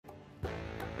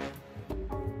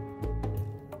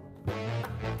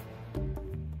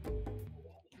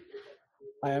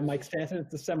I am Mike Stanton. It's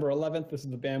December 11th. This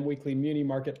is the BAM Weekly Muni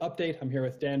Market Update. I'm here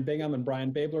with Dan Bingham and Brian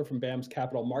Babler from BAM's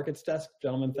Capital Markets Desk.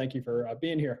 Gentlemen, thank you for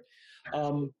being here.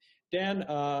 Dan,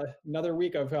 another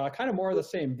week of kind of more of the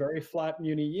same. Very flat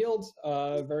muni yields,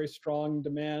 very strong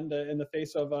demand in the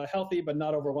face of healthy but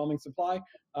not overwhelming supply.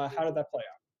 How did that play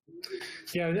out?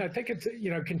 Yeah, I think it's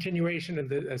continuation of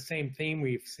the same theme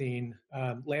we've seen.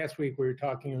 Last week we were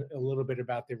talking a little bit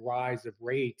about the rise of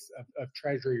rates, of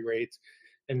Treasury rates,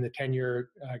 and the 10-year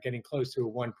getting close to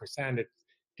 1%. It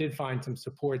did find some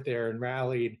support there and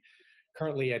rallied,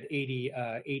 currently at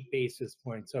 88 basis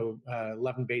points, so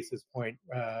 11 basis point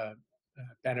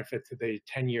benefit to the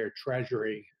 10-year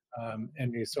Treasury.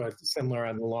 And you saw it similar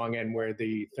on the long end where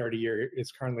the 30-year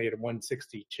is currently at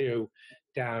 162,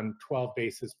 down 12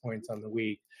 basis points on the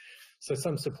week. So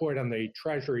some support on the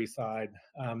Treasury side.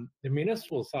 The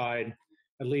municipal side,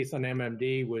 at least on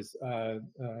MMD, was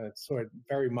sort of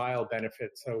very mild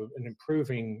benefit, so an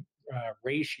improving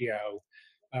ratio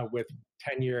with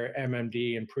 10-year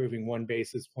MMD improving 1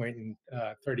 basis point and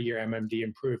 30-year MMD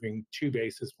improving 2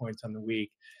 basis points on the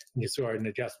week. And you saw an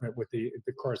adjustment with the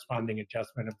corresponding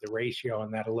adjustment of the ratio,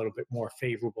 and that a little bit more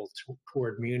favorable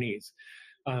toward munis.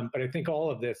 But I think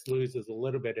all of this loses a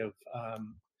little bit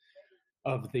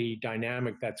of the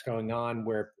dynamic that's going on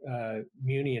where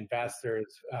muni investors,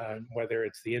 whether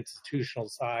it's the institutional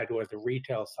side or the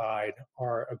retail side,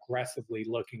 are aggressively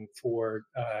looking for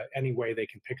any way they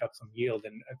can pick up some yield.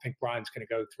 And I think Brian's going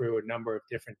to go through a number of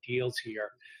different deals here.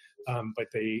 But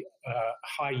the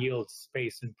high yield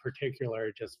space in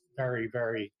particular, just very,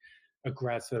 very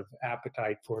aggressive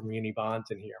appetite for muni bonds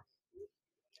in here.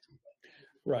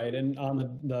 Right, and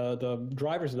on the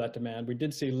drivers of that demand, we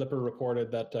did see Lipper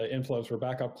reported that inflows were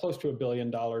back up close to $1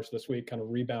 billion this week, kind of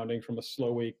rebounding from a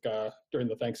slow week during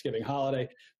the Thanksgiving holiday.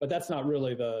 But that's not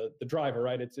really the driver,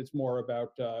 right? It's more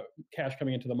about cash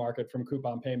coming into the market from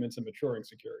coupon payments and maturing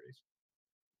securities.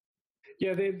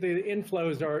 Yeah, the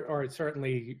inflows are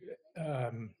certainly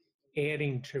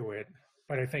adding to it,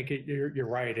 but I think you're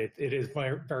right. It is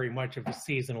very much of a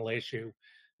seasonal issue.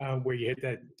 Where you hit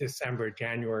that December,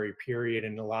 January period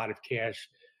and a lot of cash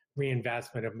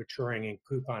reinvestment of maturing and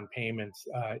coupon payments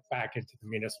back into the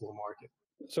municipal market.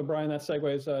 So Brian, that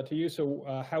segues to you. So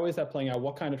how is that playing out?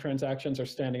 What kind of transactions are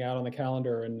standing out on the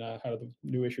calendar, and how did the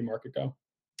new issue market go?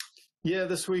 Yeah,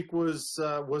 this week was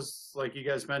like you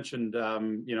guys mentioned,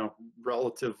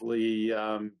 relatively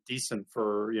decent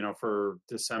for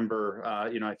December.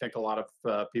 I think a lot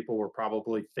of people were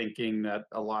probably thinking that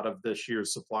a lot of this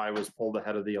year's supply was pulled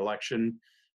ahead of the election,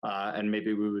 and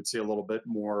maybe we would see a little bit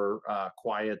more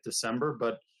quiet December.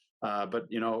 But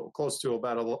close to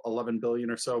about 11 billion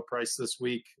or so price this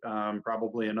week.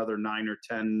 Probably another 9 or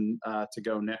 10 to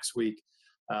go next week.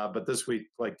 But this week,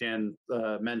 like Dan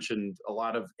mentioned, a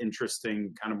lot of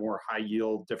interesting kind of more high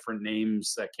yield, different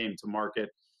names that came to market.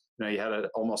 You had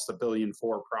almost $1 billion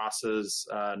for process,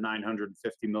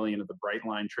 950 million of the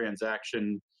Brightline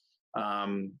transaction,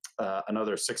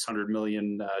 another 600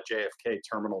 million JFK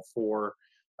Terminal 4,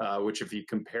 which if you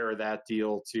compare that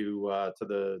deal to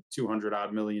the 200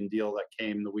 odd million deal that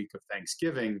came the week of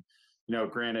Thanksgiving,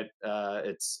 granted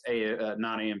it's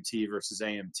non-AMT versus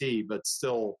AMT, but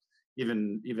still.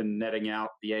 Even netting out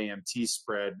the AMT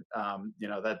spread,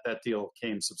 that deal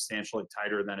came substantially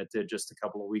tighter than it did just a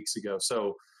couple of weeks ago.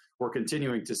 So we're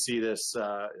continuing to see this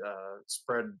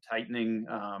spread tightening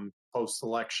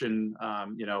post-election,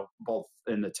 both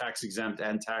in the tax-exempt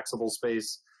and taxable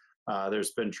space.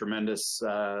 There's been tremendous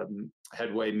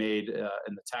headway made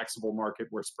in the taxable market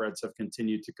where spreads have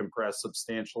continued to compress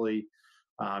substantially.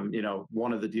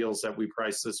 One of the deals that we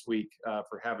priced this week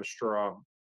for Haverstraw,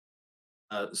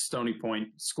 Stony Point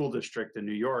School District in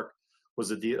New York,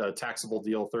 was a taxable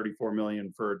deal, 34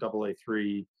 million for a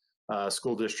AA3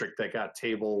 school district that got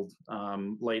tabled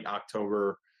late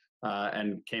October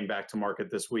and came back to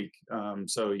market this week.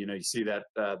 So you see that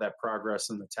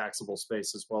progress in the taxable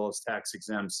space as well as tax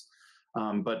exempts.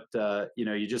 But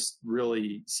you're just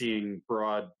really seeing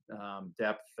broad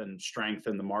depth and strength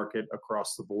in the market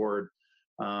across the board.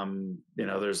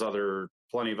 There's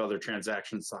plenty of other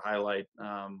transactions to highlight,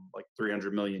 like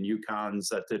 300 million Yukons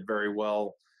that did very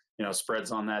well.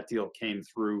 Spreads on that deal came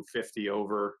through 50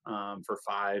 over for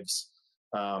fives,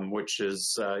 which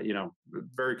is,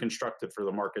 very constructive for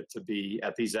the market to be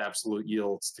at these absolute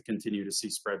yields to continue to see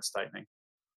spreads tightening.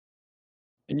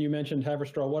 And you mentioned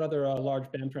Haverstraw. What other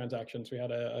large BAM transactions? We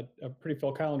had a pretty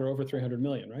full calendar, over 300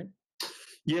 million, right?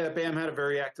 Yeah, BAM had a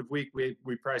very active week. We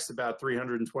priced about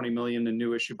 320 million in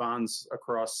new issue bonds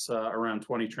across around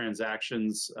 20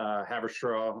 transactions.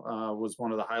 Haverstraw was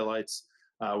one of the highlights.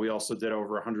 We also did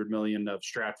over 100 million of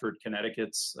Stratford,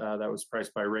 Connecticut's. That was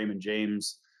priced by Raymond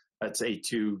James. That's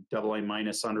A2,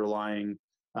 AA- underlying.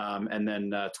 And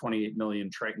then 28 million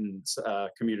Triton's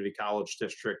Community College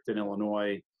District in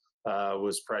Illinois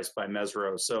was priced by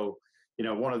Mesro. So,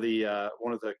 one of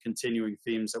the continuing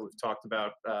themes that we've talked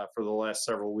about for the last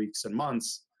several weeks and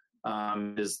months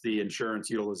is the insurance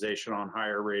utilization on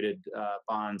higher rated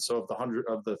bonds. So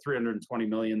of the 320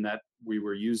 million that we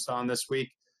were used on this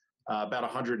week, about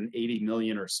 180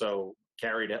 million or so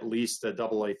carried at least a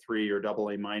AA3 or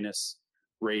AA-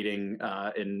 rating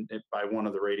by one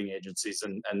of the rating agencies,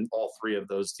 and all three of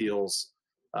those deals,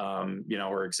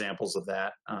 are examples of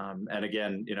that. And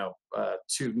again,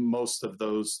 most of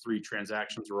those three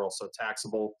transactions were also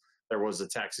taxable. There was a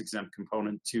tax exempt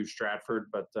component to Stratford,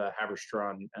 but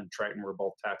Haverstraw and Triton were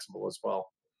both taxable as well.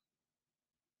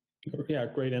 Yeah,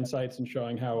 great insights and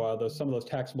showing how some of those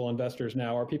taxable investors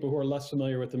now are people who are less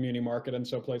familiar with the muni market, and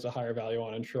so place a higher value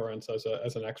on insurance as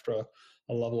an extra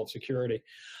level of security.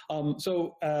 As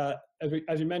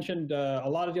you mentioned, a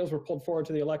lot of deals were pulled forward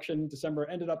to the election. December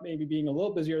ended up maybe being a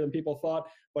little busier than people thought,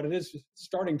 but it is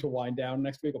starting to wind down.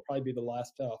 Next week will probably be the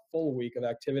last full week of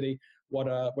activity. What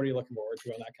are you looking forward to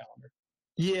on that calendar?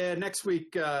 Yeah, next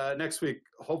week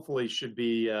hopefully should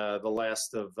be the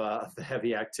last of the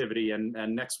heavy activity, and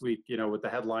next week, with the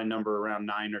headline number around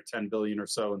 9 or 10 billion or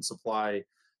so in supply,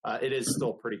 it is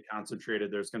still pretty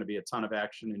concentrated. There's going to be a ton of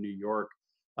action in New York.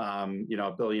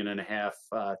 $1.5 billion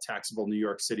taxable New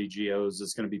York City GOs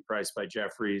is going to be priced by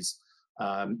Jefferies.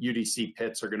 UDC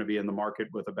pits are going to be in the market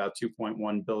with about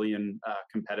 2.1 billion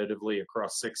competitively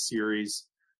across 6 series,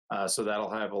 so that'll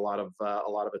have a lot of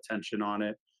attention on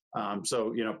it.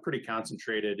 So, pretty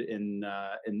concentrated in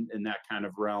that kind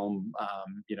of realm.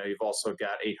 You've also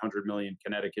got 800 million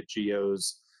Connecticut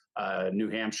GOs. New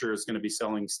Hampshire is going to be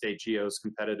selling state GOs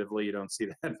competitively. You don't see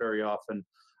that very often.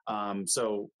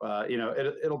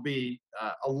 It'll be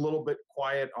a little bit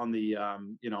quiet on the,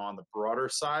 on the broader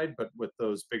side, but with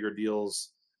those bigger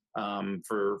deals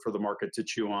for the market to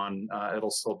chew on,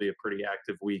 it'll still be a pretty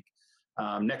active week.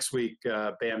 Next week,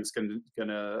 BAM's going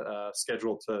to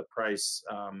schedule to price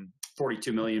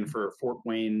 42 million for Fort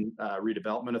Wayne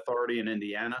Redevelopment Authority in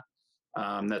Indiana.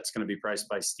 That's going to be priced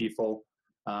by Stifel,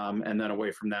 and then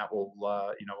away from that, we'll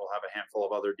have a handful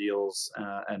of other deals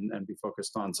and be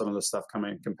focused on some of the stuff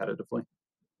coming competitively.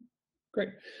 Great.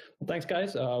 Well, thanks,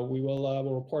 guys.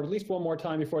 We'll report at least one more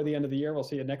time before the end of the year. We'll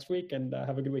see you next week, and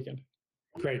have a good weekend.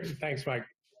 Great. Thanks, Mike.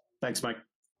 Thanks, Mike.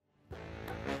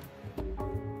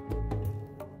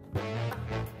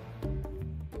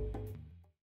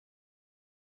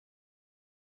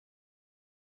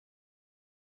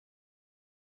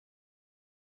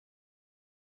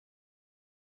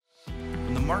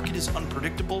 When the market is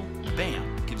unpredictable,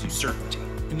 BAM gives you certainty.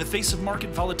 In the face of market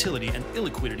volatility and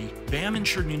illiquidity, BAM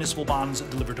insured municipal bonds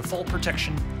deliver default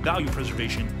protection, value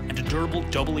preservation, and a durable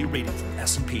AA rating from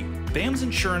S&P. BAM's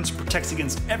insurance protects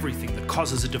against everything that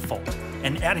causes a default,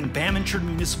 and adding BAM insured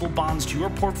municipal bonds to your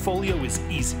portfolio is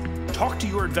easy. Talk to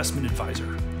your investment advisor.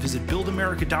 Visit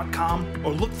buildamerica.com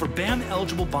or look for BAM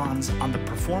eligible bonds on the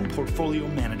Perform Portfolio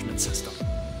Management System.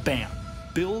 BAM.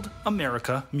 Build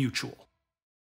America Mutual.